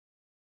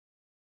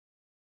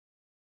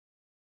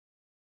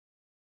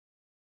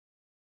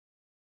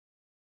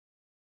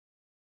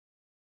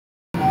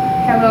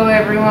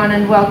everyone,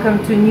 and welcome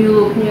to New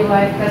Look, New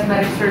Life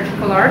Cosmetic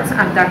Surgical Arts.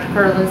 I'm Dr.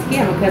 Karlinsky.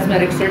 I'm a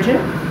cosmetic surgeon,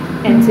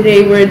 and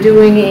today we're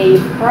doing a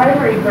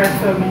primary breast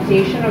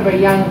augmentation of a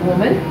young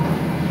woman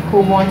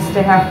who wants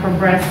to have her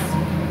breasts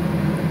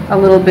a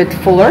little bit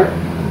fuller.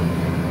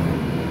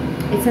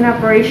 It's an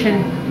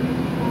operation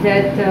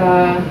that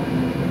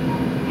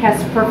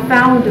has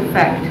profound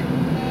effect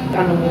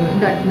on a woman,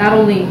 not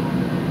only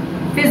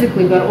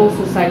physically but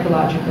also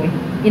psychologically,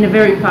 in a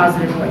very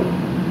positive way.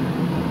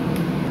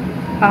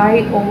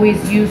 I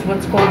always use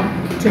what's called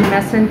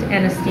tumescent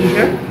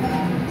anesthesia.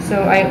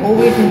 So I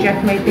always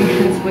inject my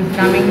patients with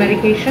numbing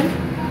medication.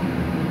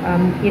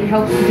 It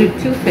helps to do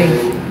two things.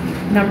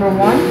 Number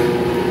one,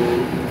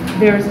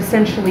 there is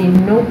essentially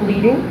no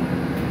bleeding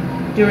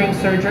during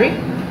surgery.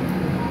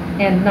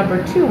 And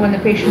number two, when the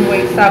patient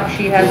wakes up,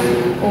 she has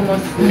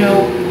almost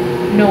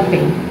no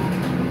pain.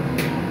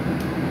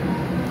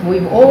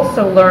 We've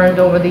also learned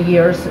over the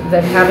years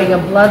that having a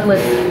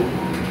bloodless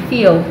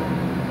field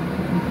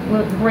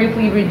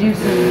greatly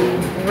reduces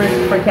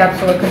risk for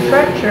capsular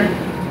contracture,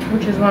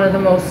 which is one of the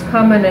most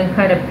common and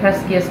kind of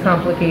peskiest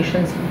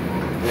complications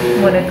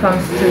when it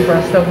comes to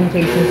breast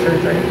augmentation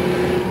surgery.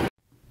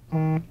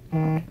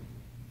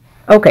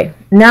 Okay,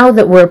 now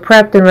that we're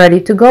prepped and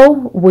ready to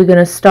go, we're going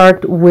to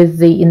start with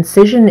the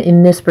incision.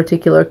 In this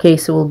particular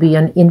case, it will be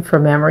an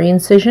inframammary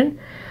incision.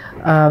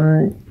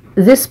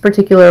 This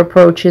particular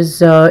approach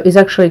is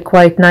actually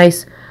quite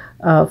nice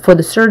for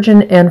the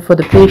surgeon and for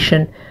the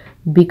patient,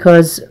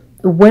 because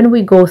when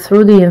we go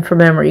through the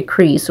inframammary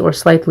crease or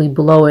slightly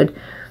below it,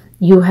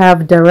 you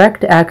have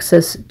direct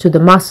access to the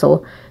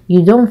muscle.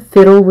 You don't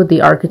fiddle with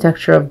the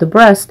architecture of the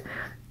breast,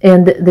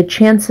 and the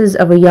chances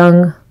of a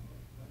young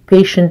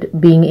patient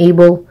being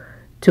able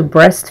to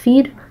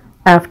breastfeed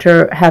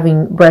after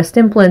having breast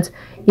implants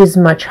is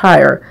much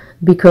higher,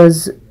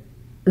 because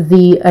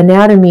the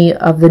anatomy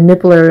of the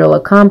nipple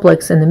areola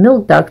complex and the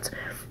milk ducts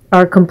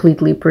are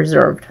completely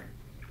preserved.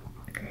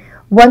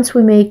 Once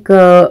we make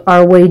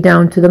our way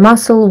down to the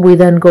muscle, we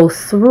then go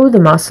through the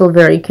muscle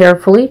very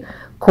carefully,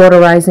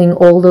 cauterizing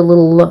all the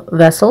little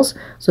vessels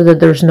so that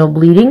there's no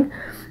bleeding.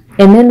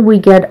 And then we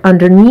get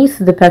underneath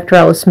the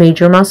pectoralis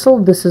major muscle.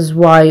 This is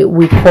why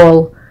we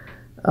call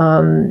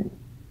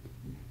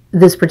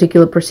this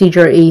particular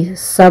procedure a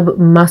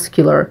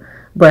submuscular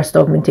breast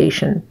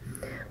augmentation.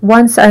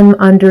 Once I'm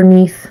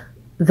underneath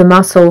the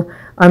muscle,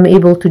 I'm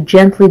able to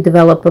gently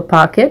develop a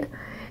pocket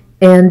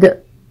and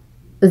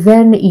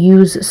then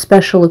use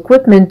special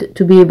equipment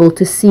to be able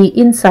to see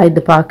inside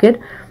the pocket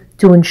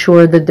to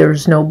ensure that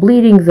there's no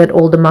bleeding, that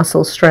all the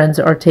muscle strands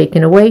are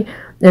taken away,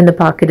 and the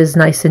pocket is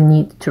nice and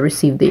neat to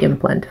receive the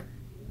implant.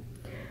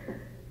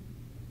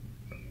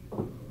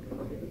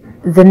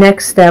 The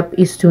next step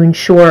is to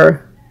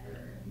ensure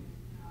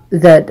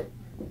that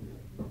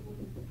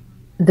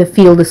the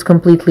field is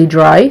completely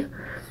dry,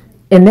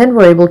 and then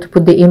we're able to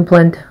put the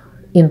implant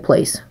in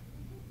place.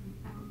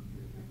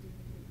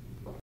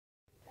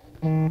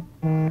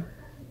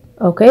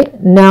 Okay,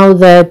 now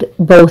that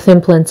both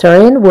implants are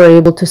in, we're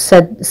able to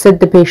sit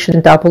the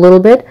patient up a little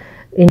bit,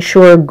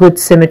 ensure good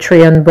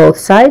symmetry on both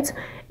sides,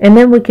 and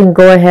then we can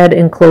go ahead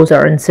and close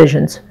our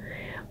incisions.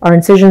 Our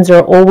incisions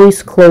are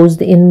always closed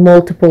in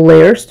multiple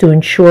layers to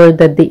ensure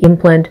that the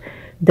implant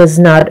does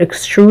not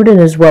extrude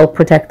and is well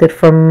protected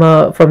from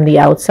the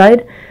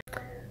outside.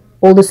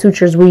 All the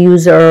sutures we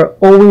use are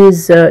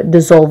always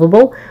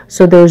dissolvable,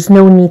 so there's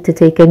no need to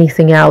take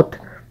anything out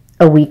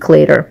a week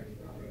later.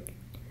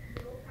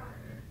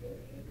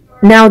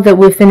 Now that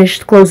we've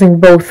finished closing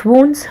both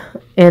wounds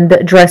and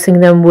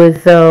dressing them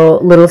with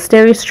little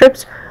steri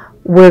strips,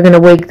 we're going to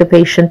wake the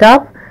patient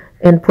up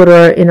and put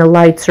her in a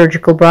light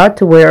surgical bra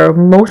to wear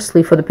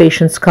mostly for the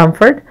patient's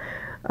comfort,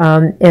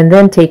 and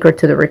then take her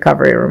to the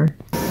recovery room.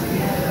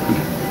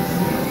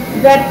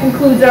 That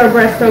concludes our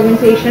breast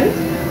augmentation.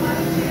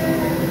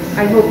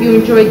 I hope you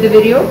enjoyed the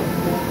video.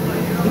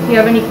 If you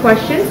have any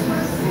questions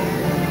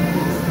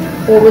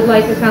or would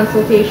like a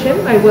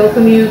consultation, I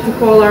welcome you to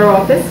call our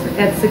office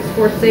at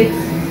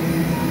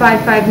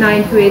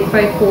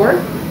 646-559-2854,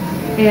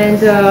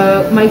 and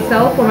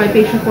myself or my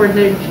patient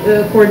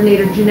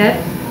coordinator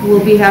Jeanette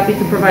will be happy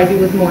to provide you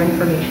with more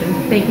information.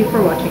 Thank you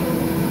for watching.